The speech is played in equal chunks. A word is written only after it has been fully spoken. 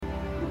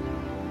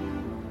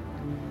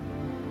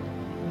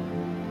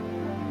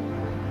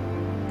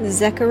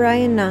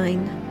Zechariah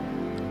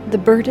 9. The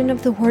burden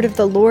of the word of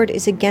the Lord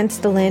is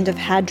against the land of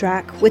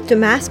Hadrach, with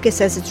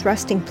Damascus as its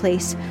resting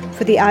place,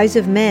 for the eyes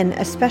of men,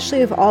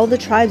 especially of all the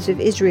tribes of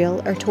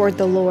Israel, are toward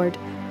the Lord.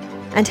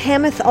 And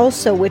Hamath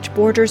also, which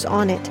borders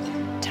on it,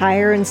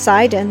 Tyre and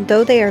Sidon,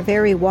 though they are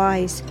very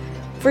wise.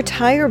 For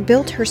Tyre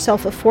built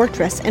herself a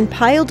fortress, and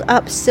piled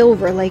up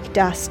silver like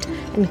dust,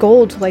 and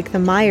gold like the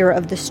mire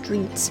of the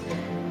streets.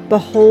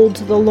 Behold,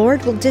 the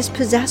Lord will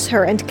dispossess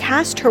her, and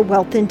cast her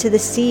wealth into the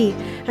sea,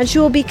 and she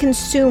will be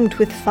consumed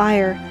with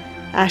fire.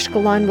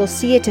 Ashkelon will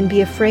see it and be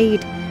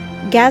afraid.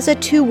 Gaza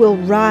too will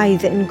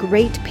writhe in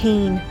great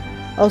pain.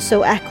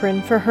 Also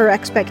Ekron, for her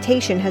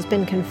expectation has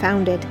been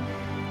confounded.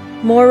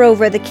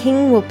 Moreover, the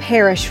king will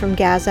perish from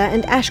Gaza,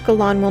 and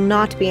Ashkelon will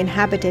not be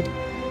inhabited.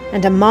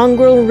 And a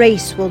mongrel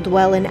race will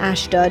dwell in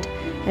Ashdod,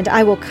 and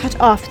I will cut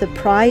off the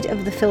pride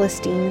of the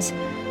Philistines.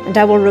 And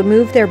I will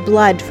remove their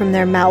blood from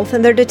their mouth,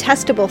 and their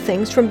detestable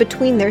things from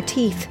between their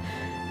teeth.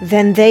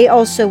 Then they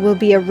also will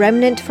be a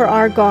remnant for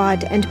our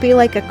God, and be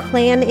like a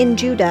clan in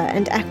Judah,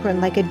 and Ekron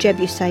like a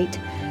Jebusite.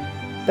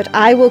 But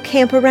I will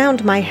camp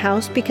around my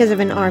house because of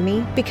an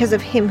army, because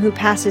of him who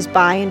passes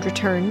by and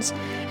returns,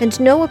 and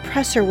no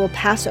oppressor will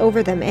pass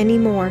over them any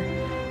more.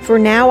 For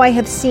now I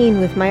have seen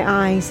with my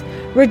eyes.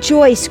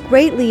 Rejoice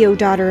greatly, O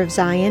daughter of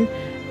Zion.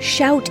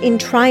 Shout in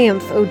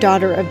triumph, O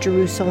daughter of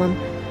Jerusalem.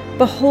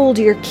 Behold,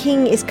 your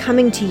king is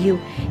coming to you.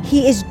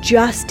 He is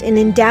just and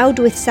endowed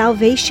with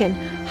salvation,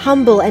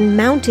 humble and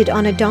mounted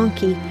on a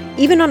donkey,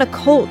 even on a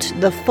colt,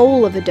 the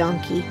foal of a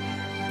donkey.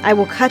 I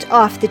will cut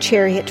off the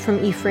chariot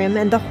from Ephraim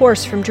and the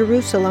horse from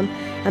Jerusalem,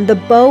 and the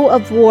bow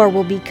of war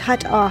will be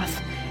cut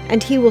off,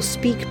 and he will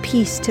speak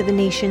peace to the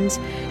nations,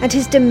 and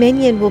his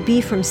dominion will be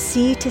from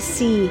sea to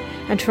sea,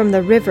 and from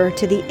the river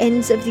to the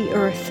ends of the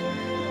earth.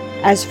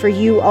 As for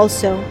you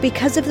also,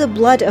 because of the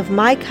blood of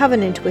my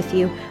covenant with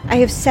you, I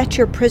have set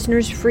your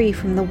prisoners free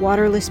from the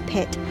waterless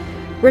pit.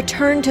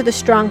 Return to the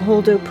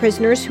stronghold, O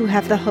prisoners who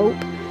have the hope.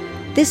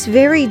 This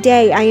very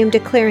day I am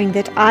declaring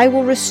that I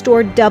will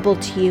restore double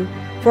to you,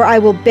 for I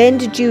will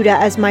bend Judah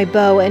as my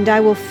bow, and I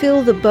will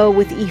fill the bow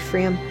with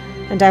Ephraim.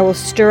 And I will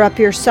stir up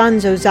your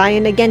sons, O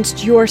Zion,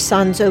 against your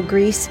sons, O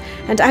Greece,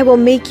 and I will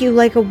make you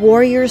like a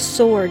warrior's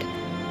sword.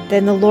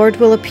 Then the Lord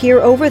will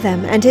appear over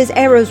them, and his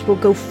arrows will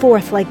go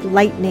forth like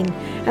lightning.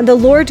 And the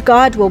Lord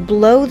God will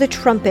blow the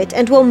trumpet,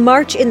 and will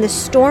march in the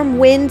storm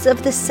winds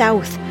of the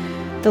south.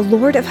 The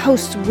Lord of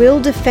hosts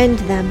will defend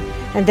them,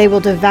 and they will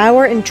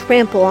devour and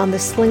trample on the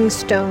sling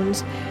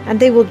stones. And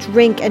they will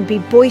drink and be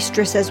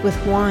boisterous as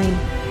with wine.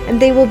 And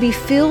they will be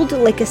filled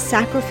like a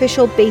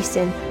sacrificial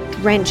basin,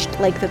 drenched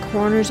like the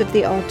corners of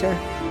the altar.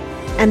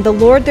 And the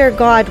Lord their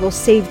God will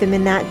save them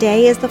in that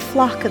day as the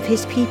flock of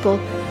his people,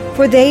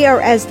 for they are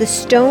as the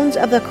stones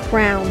of a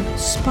crown,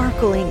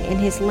 sparkling in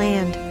his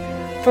land.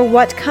 For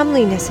what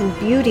comeliness and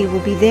beauty will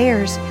be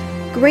theirs!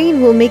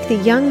 Grain will make the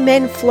young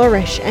men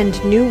flourish,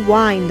 and new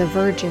wine the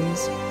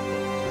virgins.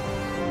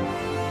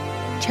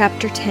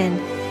 Chapter 10.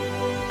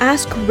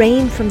 Ask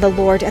rain from the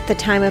Lord at the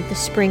time of the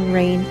spring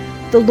rain,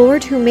 the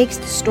Lord who makes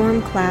the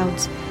storm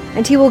clouds,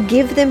 and he will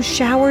give them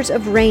showers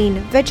of rain,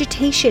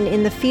 vegetation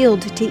in the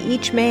field to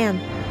each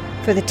man.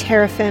 For the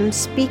teraphim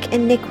speak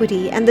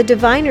iniquity, and the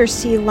diviners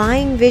see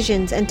lying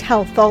visions and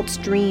tell false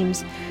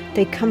dreams.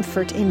 They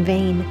comfort in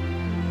vain.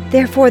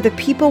 Therefore the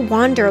people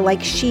wander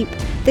like sheep.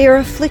 They are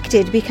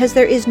afflicted because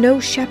there is no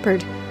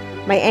shepherd.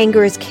 My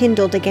anger is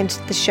kindled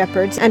against the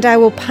shepherds, and I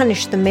will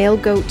punish the male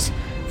goats.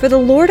 For the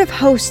Lord of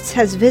hosts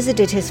has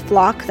visited his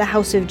flock, the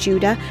house of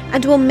Judah,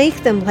 and will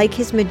make them like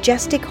his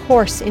majestic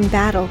horse in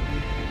battle.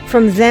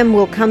 From them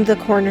will come the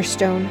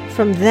cornerstone,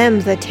 from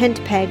them the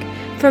tent peg,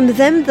 from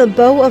them the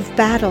bow of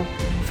battle,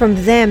 from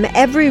them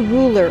every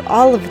ruler,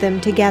 all of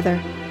them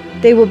together.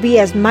 They will be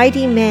as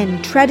mighty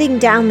men, treading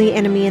down the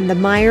enemy in the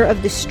mire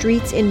of the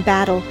streets in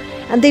battle,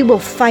 and they will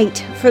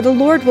fight, for the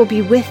Lord will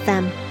be with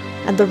them,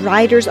 and the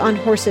riders on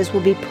horses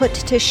will be put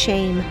to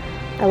shame.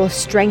 I will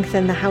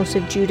strengthen the house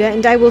of Judah,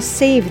 and I will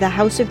save the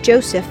house of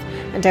Joseph,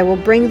 and I will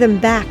bring them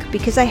back,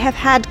 because I have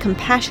had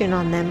compassion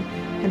on them,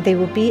 and they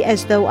will be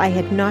as though I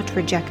had not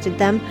rejected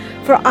them,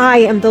 for I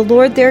am the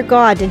Lord their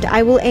God, and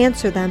I will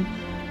answer them.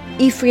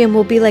 Ephraim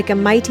will be like a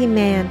mighty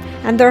man,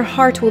 and their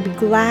heart will be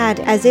glad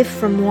as if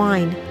from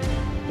wine.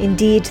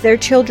 Indeed, their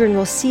children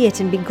will see it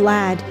and be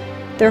glad.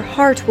 Their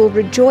heart will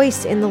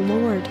rejoice in the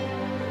Lord.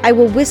 I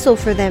will whistle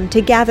for them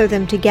to gather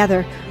them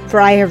together,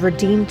 for I have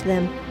redeemed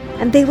them,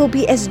 and they will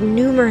be as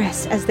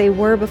numerous as they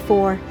were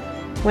before.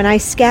 When I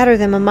scatter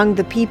them among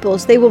the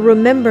peoples, they will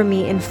remember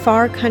me in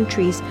far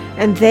countries,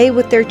 and they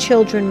with their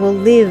children will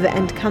live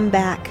and come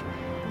back.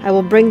 I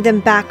will bring them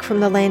back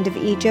from the land of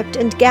Egypt,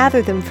 and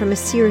gather them from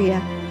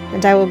Assyria.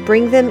 And I will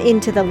bring them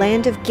into the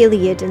land of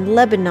Gilead and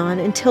Lebanon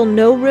until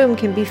no room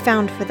can be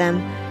found for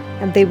them.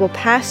 And they will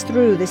pass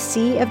through the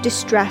sea of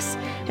distress,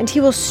 and he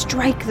will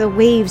strike the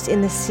waves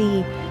in the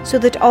sea, so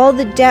that all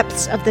the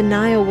depths of the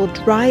Nile will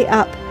dry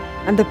up,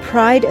 and the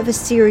pride of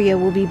Assyria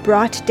will be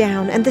brought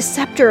down, and the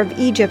scepter of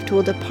Egypt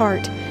will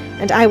depart.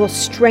 And I will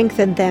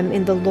strengthen them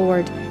in the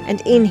Lord,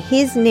 and in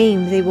his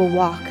name they will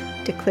walk,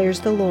 declares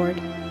the Lord.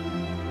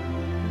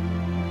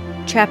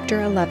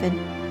 Chapter 11.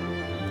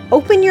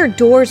 Open your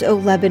doors, O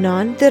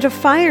Lebanon, that a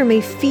fire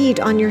may feed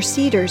on your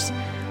cedars.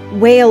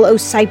 Wail, O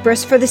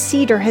Cypress, for the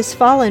cedar has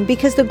fallen,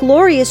 because the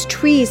glorious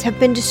trees have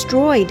been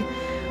destroyed.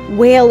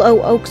 Wail,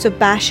 O oaks of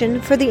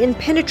Bashan, for the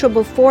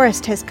impenetrable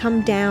forest has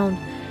come down.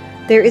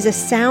 There is a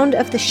sound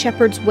of the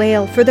shepherd's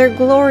wail, for their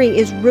glory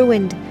is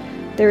ruined.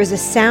 There is a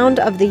sound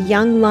of the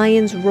young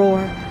lion's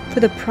roar, for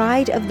the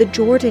pride of the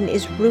Jordan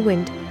is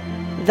ruined.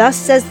 Thus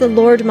says the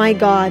Lord my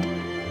God,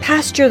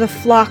 pasture the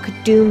flock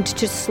doomed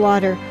to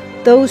slaughter.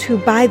 Those who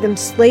buy them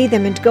slay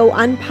them and go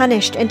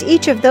unpunished, and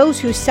each of those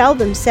who sell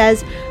them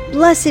says,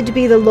 Blessed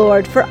be the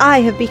Lord, for I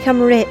have become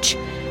rich,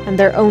 and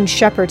their own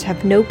shepherds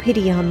have no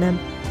pity on them.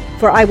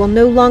 For I will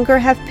no longer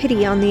have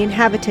pity on the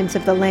inhabitants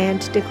of the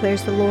land,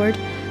 declares the Lord.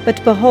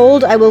 But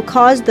behold, I will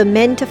cause the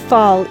men to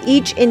fall,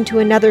 each into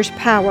another's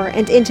power,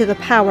 and into the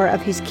power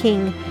of his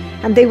king.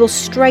 And they will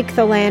strike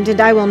the land, and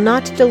I will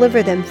not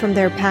deliver them from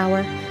their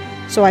power.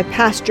 So I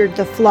pastured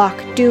the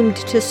flock doomed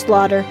to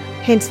slaughter,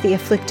 hence the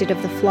afflicted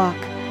of the flock.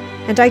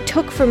 And I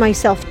took for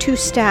myself 2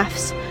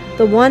 staffs,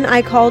 the one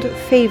I called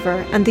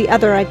Favor, and the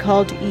other I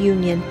called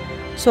Union.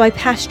 So I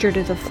pastured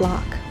the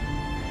flock.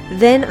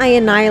 Then I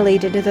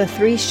annihilated the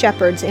 3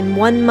 shepherds in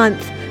 1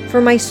 month,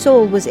 for my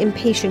soul was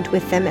impatient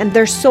with them, and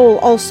their soul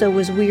also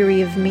was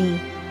weary of me.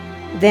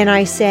 Then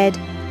I said,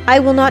 I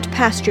will not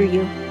pasture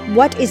you.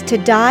 What is to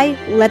die,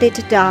 let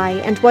it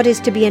die, and what is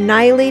to be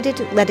annihilated,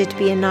 let it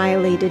be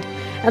annihilated,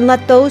 and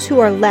let those who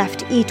are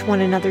left eat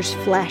one another's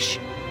flesh.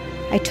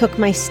 I took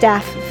my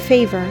staff,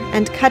 Favor,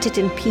 and cut it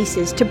in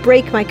pieces, to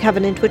break my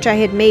covenant which I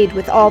had made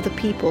with all the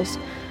peoples.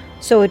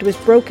 So it was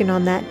broken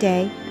on that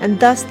day, and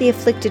thus the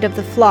afflicted of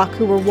the flock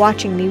who were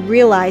watching me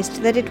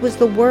realized that it was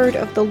the word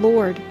of the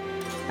Lord.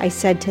 I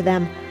said to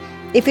them,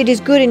 If it is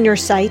good in your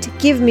sight,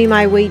 give me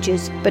my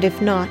wages, but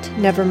if not,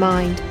 never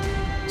mind.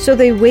 So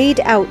they weighed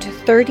out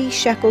 30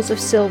 shekels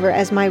of silver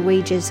as my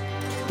wages.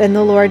 Then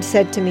the Lord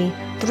said to me,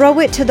 Throw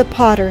it to the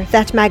potter,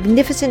 that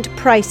magnificent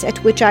price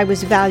at which I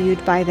was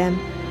valued by them.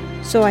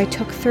 So I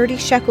took 30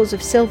 shekels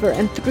of silver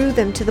and threw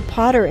them to the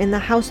potter in the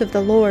house of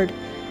the Lord.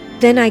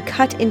 Then I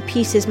cut in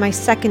pieces my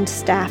 2nd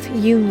staff,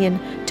 Union,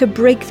 to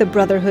break the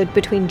brotherhood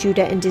between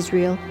Judah and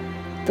Israel.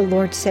 The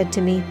Lord said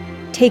to me,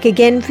 Take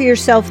again for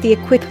yourself the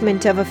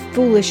equipment of a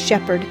foolish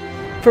shepherd.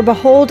 For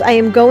behold, I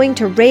am going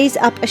to raise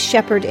up a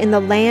shepherd in the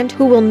land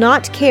who will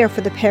not care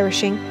for the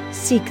perishing,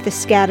 seek the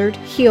scattered,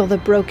 heal the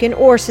broken,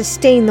 or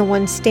sustain the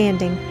one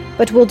standing,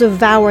 but will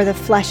devour the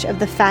flesh of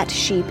the fat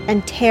sheep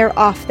and tear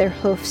off their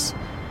hoofs.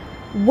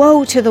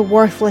 Woe to the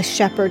worthless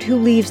shepherd who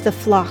leaves the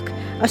flock!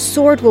 A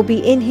sword will be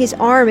in his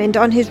arm and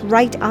on his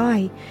right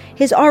eye.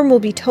 His arm will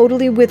be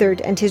totally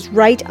withered, and his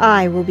right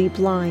eye will be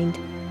blind.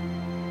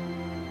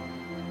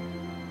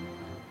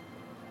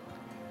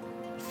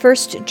 1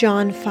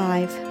 John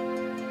 5.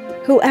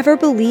 Whoever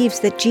believes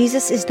that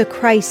Jesus is the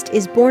Christ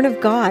is born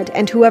of God,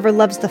 and whoever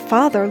loves the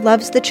Father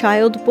loves the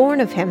child born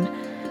of him.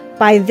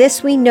 By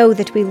this we know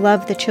that we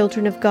love the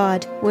children of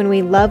God, when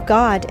we love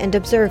God and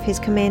observe his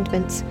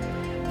commandments.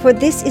 For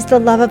this is the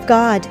love of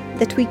God,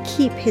 that we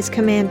keep his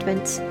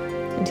commandments.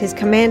 And his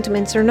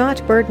commandments are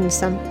not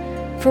burdensome.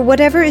 For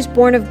whatever is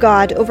born of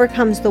God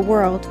overcomes the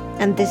world,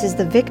 and this is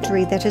the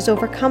victory that has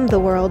overcome the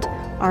world,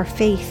 our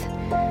faith.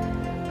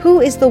 Who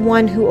is the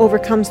one who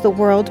overcomes the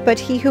world but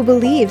he who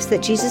believes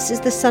that Jesus is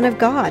the Son of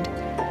God?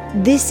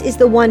 This is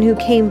the one who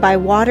came by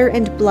water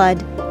and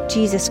blood,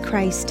 Jesus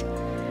Christ.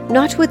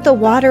 Not with the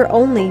water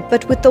only,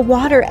 but with the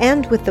water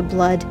and with the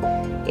blood.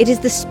 It is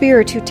the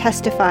Spirit who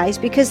testifies,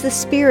 because the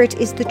Spirit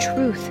is the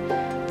truth.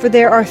 For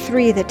there are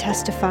 3 that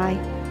testify,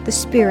 the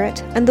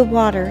Spirit, and the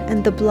water,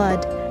 and the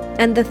blood,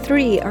 and the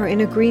 3 are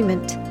in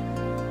agreement.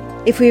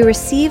 If we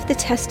receive the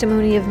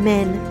testimony of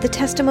men, the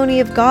testimony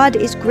of God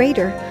is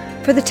greater.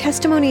 For the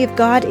testimony of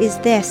God is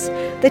this,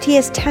 that he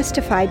has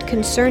testified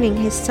concerning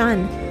his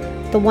Son.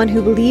 The one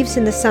who believes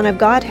in the Son of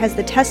God has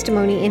the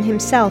testimony in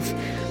himself.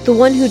 The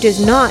one who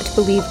does not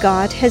believe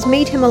God has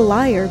made him a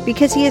liar,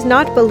 because he has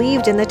not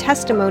believed in the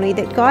testimony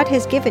that God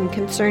has given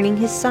concerning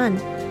his Son.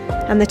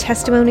 And the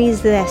testimony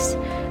is this,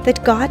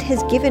 that God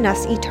has given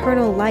us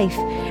eternal life,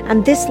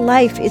 and this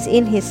life is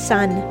in his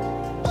Son.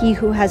 He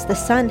who has the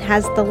Son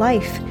has the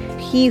life.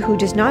 He who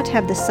does not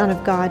have the Son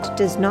of God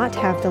does not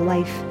have the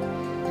life.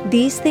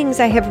 These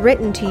things I have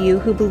written to you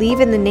who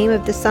believe in the name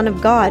of the Son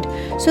of God,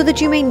 so that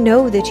you may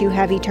know that you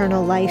have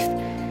eternal life.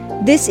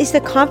 This is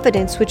the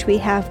confidence which we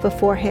have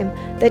before him,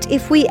 that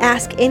if we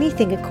ask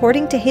anything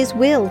according to his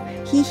will,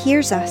 he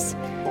hears us.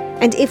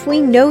 And if we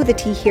know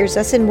that he hears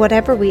us in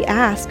whatever we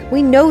ask,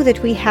 we know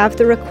that we have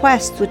the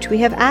requests which we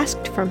have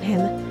asked from him.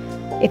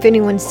 If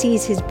anyone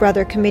sees his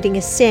brother committing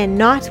a sin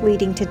not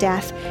leading to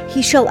death,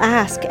 he shall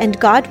ask, and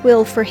God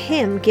will for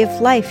him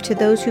give life to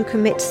those who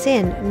commit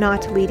sin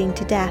not leading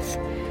to death.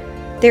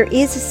 There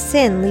is a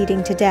sin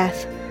leading to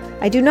death.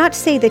 I do not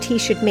say that he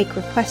should make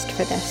request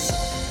for this.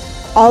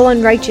 All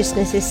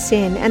unrighteousness is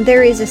sin, and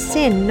there is a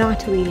sin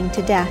not leading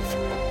to death.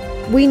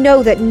 We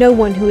know that no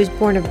one who is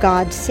born of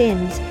God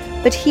sins,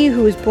 but he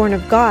who is born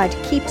of God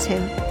keeps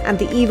him, and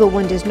the evil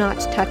one does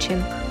not touch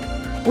him.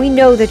 We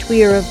know that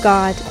we are of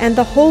God, and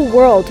the whole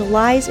world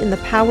lies in the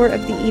power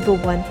of the evil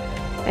one.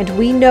 And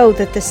we know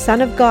that the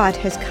Son of God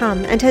has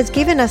come and has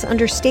given us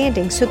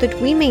understanding so that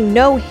we may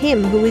know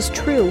him who is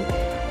true,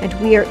 and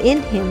we are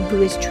in him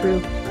who is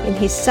true, in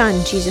his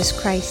Son, Jesus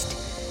Christ.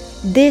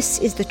 This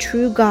is the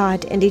true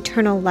God and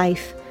eternal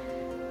life.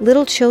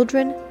 Little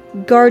children,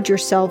 guard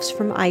yourselves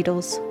from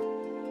idols.